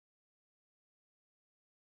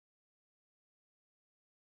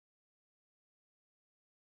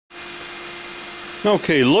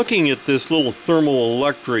Okay, looking at this little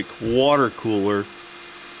thermoelectric water cooler,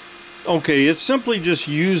 okay, it's simply just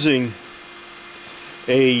using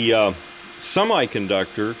a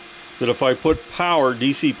semiconductor that if I put power,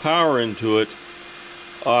 DC power into it,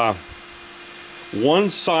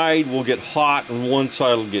 one side will get hot and one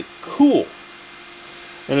side will get cool.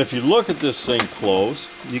 And if you look at this thing close,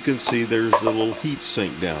 you can see there's a little heat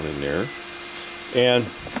sink down in there. And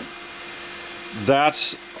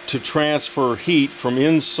that's to transfer heat from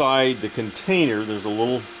inside the container. There's a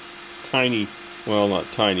little tiny, well,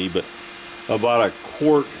 not tiny, but about a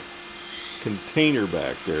quart container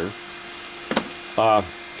back there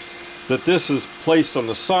that this is placed on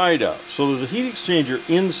the side of. So there's a heat exchanger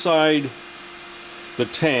inside the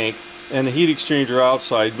tank and a heat exchanger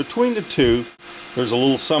outside. Between the two, there's a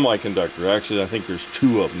little semiconductor. Actually, I think there's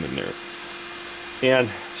two of them in there. And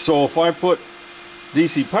so if I put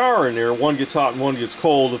DC power in there, one gets hot and one gets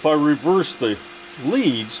cold. If I reverse the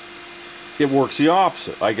leads, it works the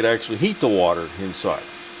opposite. I could actually heat the water inside.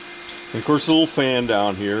 And of course, a little fan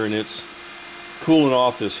down here, and it's cooling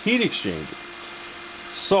off this heat exchanger.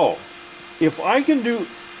 So, if I can do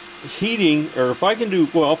heating, or if I can do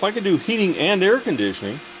heating and air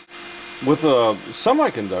conditioning with a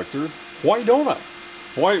semiconductor, why don't I?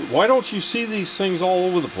 Why don't you see these things all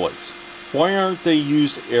over the place? Why aren't they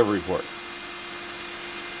used everywhere?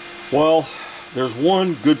 Well, there's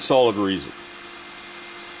one good solid reason.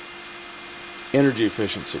 Energy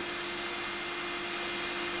efficiency.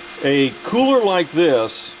 A cooler like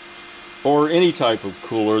this, or any type of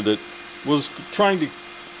cooler that was trying to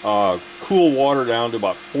cool water down to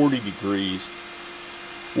about 40 degrees,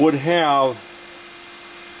 would have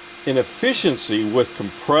an efficiency with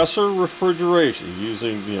compressor refrigeration,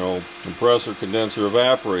 using, compressor, condenser,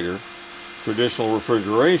 evaporator, traditional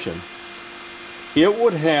refrigeration. It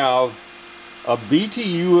would have a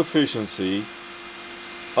BTU efficiency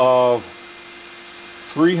of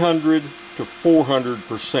 300 to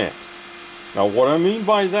 400%. Now, what I mean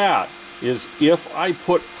by that is if I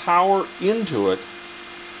put power into it,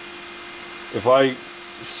 if I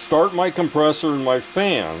start my compressor and my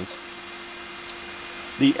fans,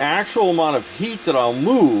 the actual amount of heat that I'll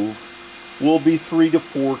move will be 3 to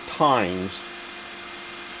 4 times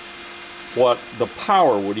what the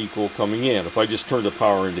power would equal coming in if I just turned the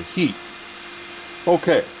power into heat.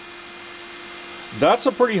 Okay, that's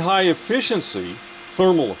a pretty high efficiency,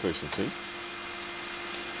 thermal efficiency.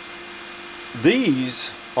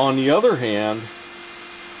 These, on the other hand,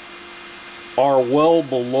 are well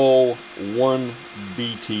below 1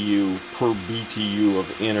 BTU per BTU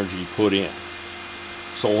of energy put in.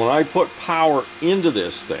 So when I put power into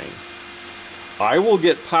this thing, I will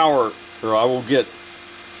get power, or I will get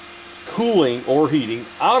cooling or heating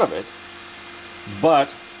out of it, but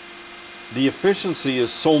the efficiency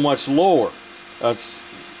is so much lower. That's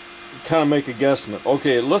kind of make a guesstimate.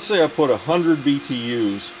 Okay, let's say I put 100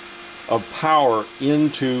 BTUs of power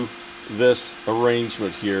into this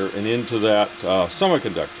arrangement here and into that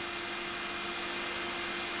semiconductor.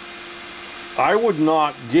 I would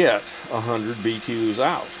not get 100 BTUs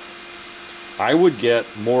out. I would get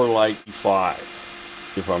more like 5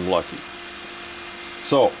 if I'm lucky.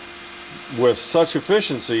 So with such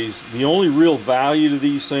efficiencies, the only real value to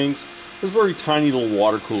these things is very tiny little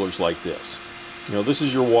water coolers like this. This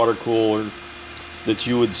is your water cooler that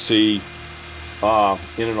you would see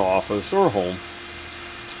in an office or home,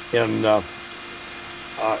 and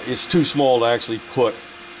it's too small to actually put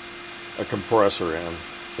a compressor in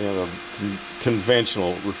a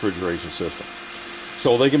conventional refrigeration system.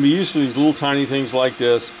 So they can be used for these little tiny things like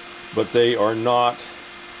this, but they are not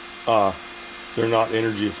they're not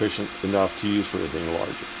energy efficient enough to use for anything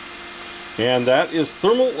larger. And that is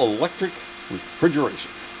thermal electric refrigeration.